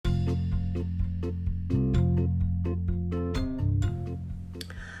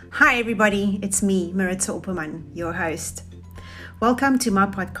Hi everybody, it's me, Maritza Opperman, your host. Welcome to my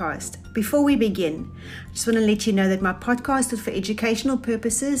podcast. Before we begin, I just want to let you know that my podcast is for educational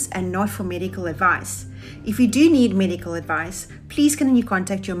purposes and not for medical advice. If you do need medical advice, please can you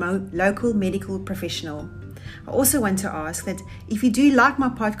contact your local medical professional. I also want to ask that if you do like my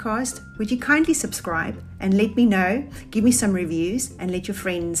podcast, would you kindly subscribe and let me know, give me some reviews and let your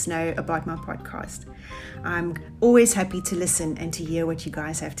friends know about my podcast. I'm always happy to listen and to hear what you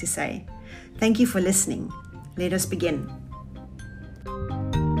guys have to say. Thank you for listening. Let us begin.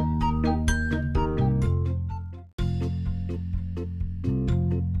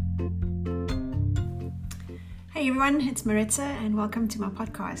 Hey everyone, it's Maritza and welcome to my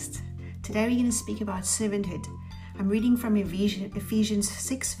podcast. Today we're going to speak about servanthood. I'm reading from Ephesians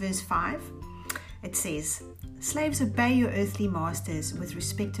 6 verse 5. It says, "Slaves, obey your earthly masters with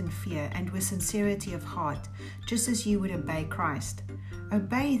respect and fear and with sincerity of heart, just as you would obey Christ.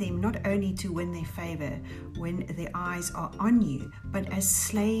 Obey them not only to win their favor when their eyes are on you, but as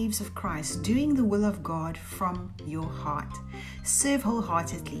slaves of Christ, doing the will of God from your heart. Serve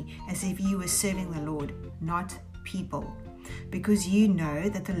wholeheartedly as if you were serving the Lord, not people, because you know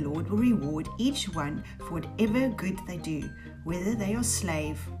that the Lord will reward each one for whatever good they do, whether they are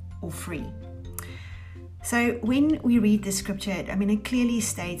slave or free." So when we read the scripture, it clearly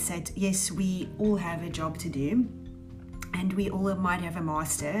states that yes, we all have a job to do and we all might have a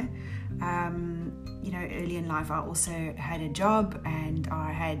master. Early in life I also had a job and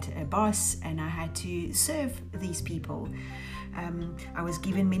I had a boss and I had to serve these people. I was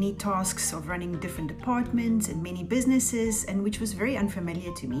given many tasks of running different departments and many businesses, and which was very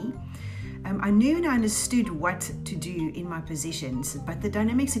unfamiliar to me. I knew and I understood what to do in my positions, but the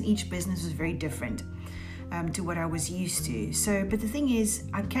dynamics in each business was very different to what I was used to. But the thing is,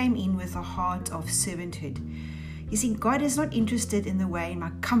 I came in with a heart of servanthood. You see, God is not interested in the way, in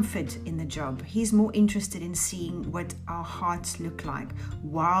my comfort in the job. He's more interested in seeing what our hearts look like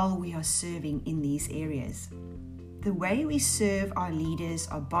while we are serving in these areas. The way we serve our leaders,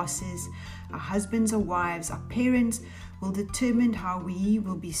 our bosses, our husbands, our wives, our parents will determine how we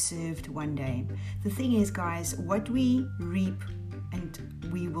will be served one day. The thing is, guys, what we reap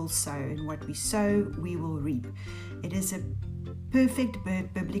and we will sow, and what we sow, we will reap. It is a perfect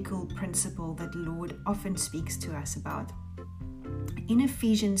biblical principle that the Lord often speaks to us about. In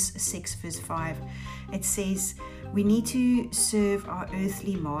Ephesians 6 verse 5, it says we need to serve our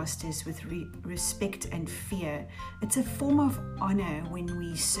earthly masters with respect and fear. It's a form of honor when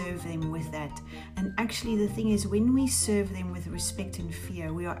we serve them with that. And actually the thing is, when we serve them with respect and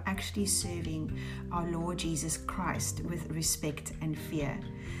fear, we are actually serving our Lord Jesus Christ with respect and fear.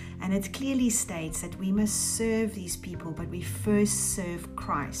 And it clearly states that we must serve these people, but we first serve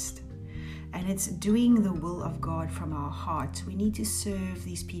Christ. And it's doing the will of God from our hearts. We need to serve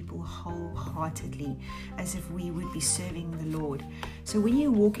these people wholeheartedly, as if we would be serving the Lord. So when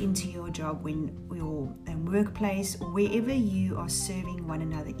you walk into your job, when your workplace, or wherever you are serving one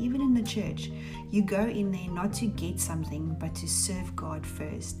another, even in the church, you go in there not to get something, but to serve God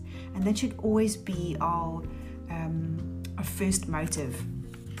first. And that should always be our first motive.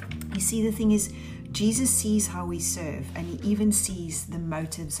 You see, the thing is, Jesus sees how we serve, and he even sees the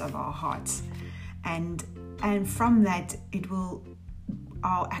motives of our hearts, and from that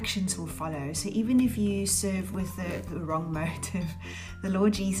our actions will follow. So even if you serve with the wrong motive, the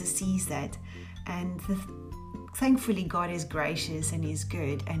Lord Jesus sees that, and thankfully God is gracious and is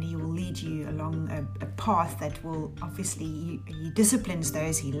good, and he will lead you along a path that will obviously, he disciplines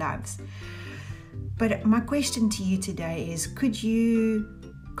those he loves. But my question to you today is, could you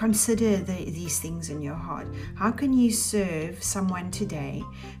consider these things in your heart? How can you serve someone today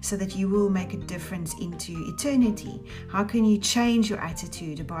so that you will make a difference into eternity? How can you change your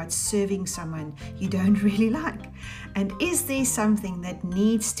attitude about serving someone you don't really like? And is there something that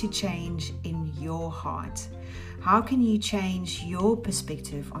needs to change in your heart? How can you change your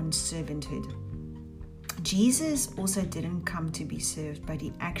perspective on servanthood? Jesus also didn't come to be served, but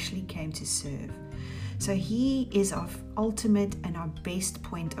he actually came to serve. So he is our ultimate and our best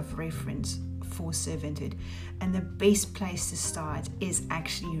point of reference for servanthood. And the best place to start is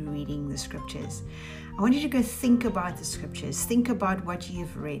actually reading the scriptures. I want you to go think about the scriptures. Think about what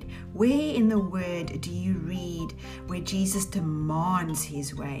you've read. Where in the word do you read where Jesus demands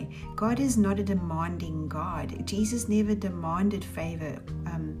his way? God is not a demanding God. Jesus never demanded favor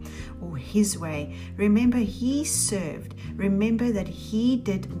or his way. Remember, he served. Remember that he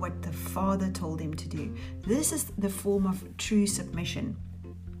did what the Father told him to do. This is the form of true submission.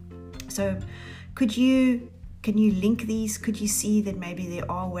 So can you link these? Could you see that maybe there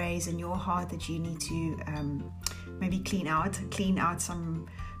are ways in your heart that you need to maybe clean out some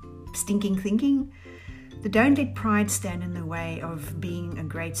stinking thinking. Don't let pride stand in the way of being a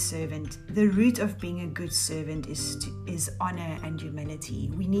great servant. The root of being a good servant is honor and humility.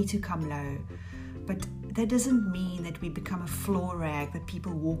 We need to come low. But that doesn't mean that we become a floor rag that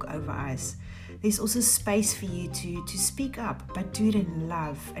people walk over us. There's also space for you to speak up, but do it in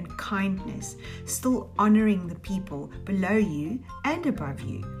love and kindness, still honoring the people below you and above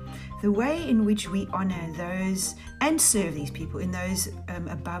you. The way in which we honor those and serve these people, in those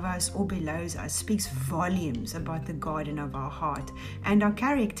above us or below us, speaks volumes about the garden of our heart and our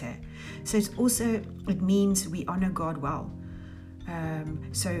character. So it means we honor God well.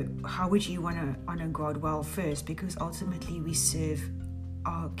 So how would you want to honor God well first? Because ultimately we serve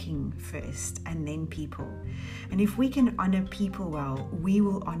our King first and then people. And if we can honor people well, we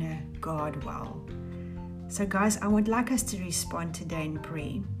will honor God well. So guys, I would like us to respond today in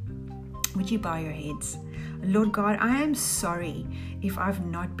prayer. Would you bow your heads? Lord God, I am sorry if I've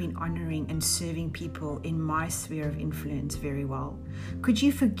not been honoring and serving people in my sphere of influence very well. Could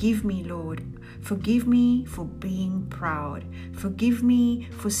you forgive me, Lord? Forgive me for being proud. Forgive me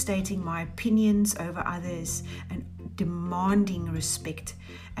for stating my opinions over others and demanding respect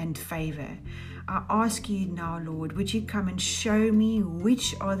and favor. I ask you now, Lord, would you come and show me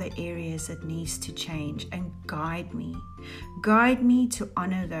which are the areas that needs to change and guide me. Guide me to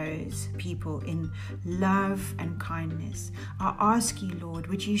honor those people in love and kindness. I ask you, Lord,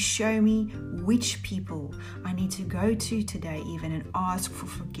 would you show me which people I need to go to today even and ask for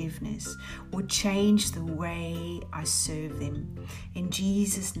forgiveness or change the way I serve them. In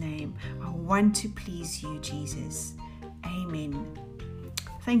Jesus' name, I want to please you, Jesus. Amen.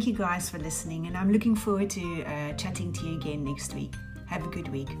 Thank you guys for listening, and I'm looking forward to chatting to you again next week. Have a good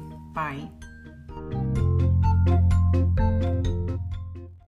week. Bye.